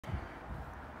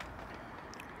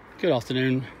Good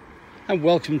afternoon and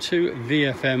welcome to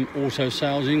VFM Auto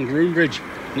Sales in Groombridge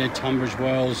near Tunbridge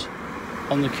Wells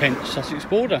on the Kent-Sussex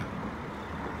border.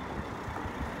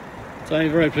 Today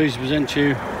very pleased to present to you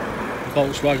the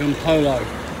Volkswagen Polo.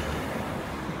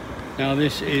 Now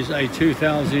this is a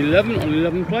 2011 on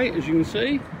 11 plate, as you can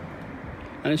see,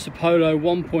 and it's the Polo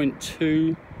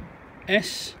 1.2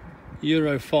 S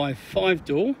Euro 5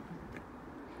 5-door.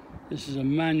 This is a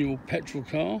manual petrol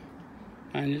car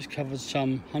and it's covered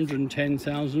some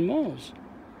 110,000 miles.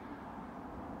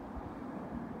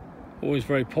 Always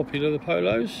very popular, the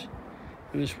Polos,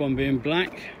 and this one being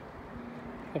black,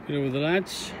 popular with the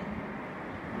lads.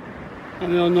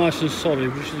 And they are nice and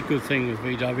solid, which is a good thing with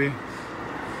VW.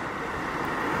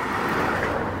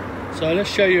 So let's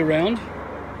show you around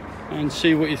and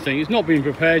see what you think. It's not been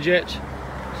prepared yet,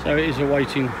 so it is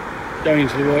awaiting going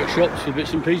to the workshops for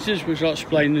bits and pieces, which I'll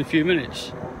explain in a few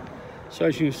minutes. So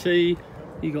as you can see,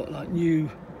 you got like new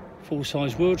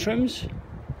full-size wheel trims.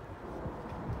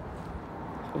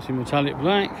 It's in metallic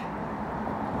black.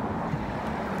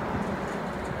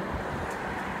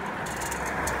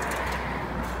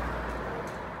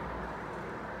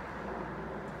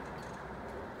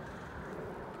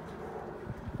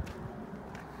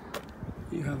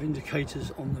 You have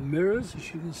indicators on the mirrors,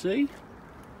 as you can see.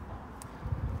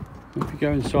 If you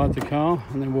go inside the car,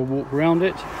 and then we'll walk around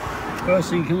it. First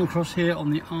thing you come across here on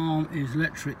the arm is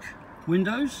electric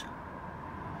windows.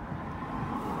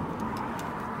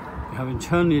 You have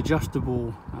internally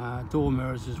adjustable door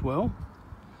mirrors as well,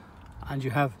 and you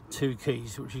have two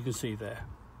keys, which you can see there.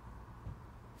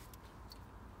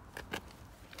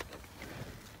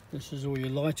 This is all your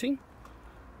lighting.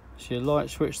 So your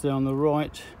light switch there on the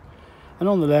right, and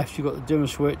on the left you've got the dimmer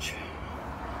switch,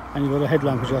 and you've got a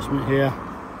headlamp adjustment here.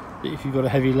 If you've got a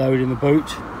heavy load in the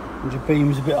boot and your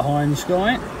beam's a bit high in the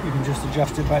sky, you can just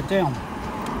adjust it back down.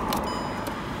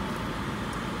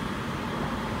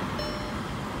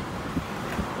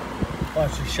 If I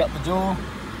just shut the door,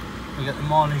 you get the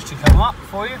mileage to come up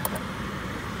for you.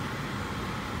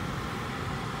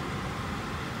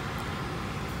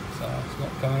 So it's not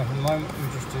coming up at the moment, we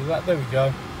just do that. There we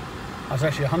go. That's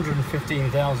actually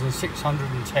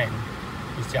 115,610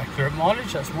 is the accurate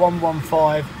mileage. That's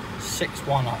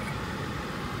 115,610.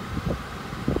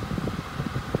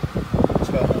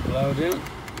 Turn that lower down.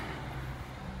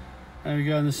 There we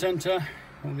go in the centre,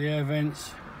 all the air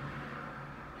vents,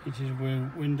 heated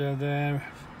window there,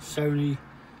 Sony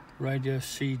radio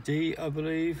CD I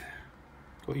believe,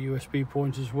 got a USB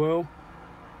point as well,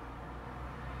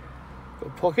 got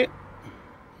a pocket,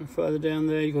 and further down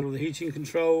there you've got all the heating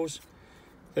controls.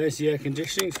 There's the air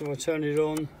conditioning, so if I turn it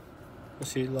on, you'll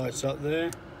see it lights up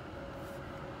there.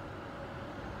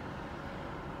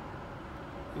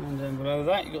 And then below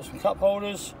that you've got some cup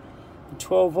holders, a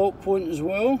 12-volt point as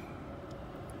well,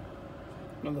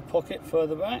 another pocket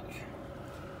further back.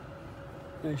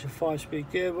 There's your 5-speed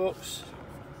gearbox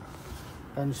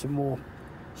and some more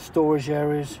storage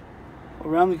areas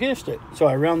around the gear stick,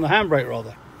 sorry, around the handbrake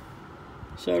rather.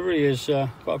 So it really is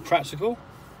quite practical.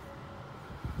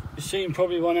 You've seen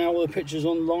probably by now all the pictures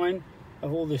online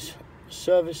of all this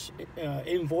service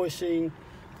invoicing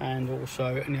and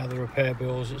also any other repair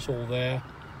bills. It's all there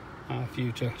for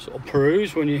you to sort of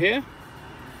peruse when you're here,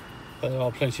 but there are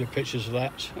plenty of pictures of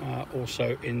that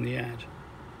also in the ad.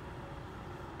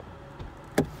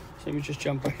 So let me just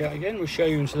jump back out again. We'll show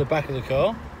you into the back of the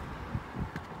car.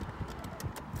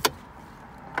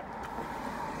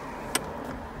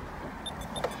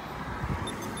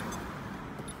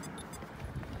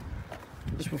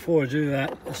 Just before I do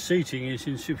that, the seating is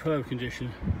in superb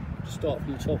condition. Start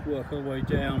from the top, work all the way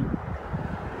down.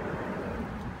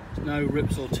 No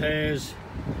rips or tears.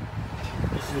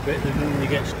 This is the bit that normally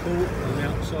gets caught on the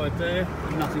outside there,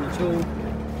 nothing at all,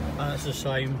 and that's the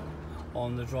same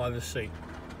on the driver's seat.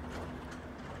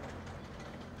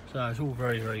 So it's all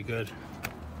very, very good.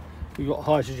 You've got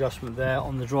height adjustment there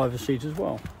on the driver's seat as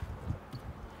well.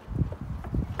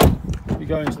 We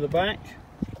go into the back,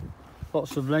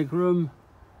 lots of leg room,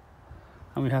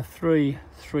 and we have three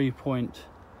 3-point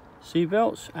seat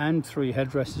belts and 3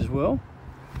 headrests as well.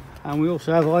 And we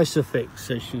also have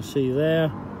Isofix, as you can see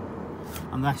there,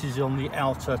 and that is on the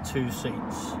outer 2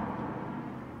 seats.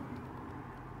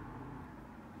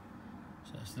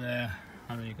 So that's there,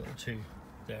 and then you've got the 2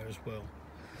 there as well.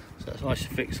 So that's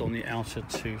Isofix on the outer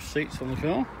 2 seats on the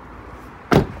car.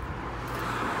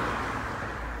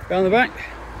 Down the back,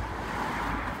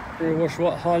 rear wash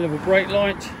white high level brake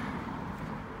light.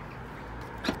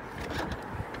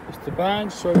 Just the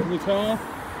badge straight from the car.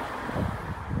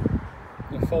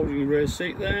 Folding rear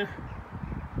seat there,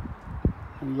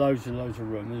 and loads and loads of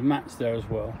room. There's mats there as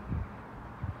well.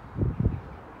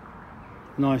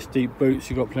 Nice deep boots,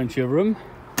 you've got plenty of room.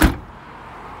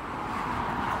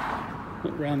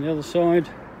 Look round the other side.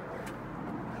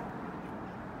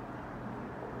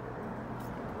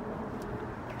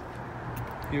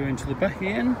 You're into the back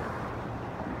again.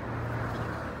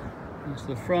 That's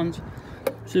the front.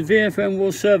 So VFM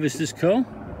will service this car.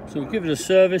 So we'll give it a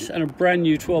service and a brand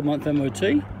new 12-month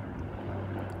MOT.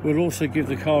 We'll also give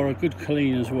the car a good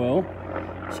clean as well.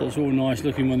 So it's all nice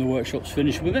looking when the workshop's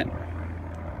finished with it.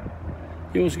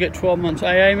 You also get 12 months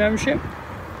AA membership.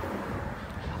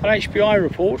 An HPI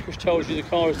report which tells you the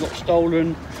car is not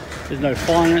stolen, there's no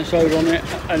finance owed on it,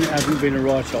 and it hasn't been a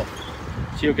write-off.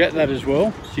 So you'll get that as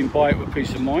well, so you can buy it with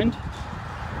peace of mind.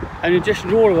 And in addition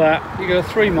to all of that, you get a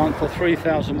 3-month or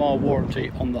 3,000 mile warranty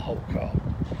on the whole car.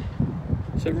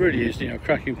 So it really is, you know, a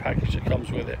cracking package that comes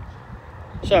with it.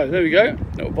 So there we go,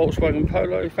 little Volkswagen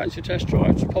Polo, fancy test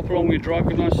drive. Just pop along with your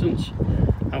driving licence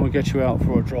and we'll get you out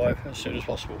for a drive as soon as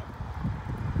possible.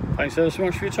 Thanks ever so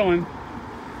much for your time.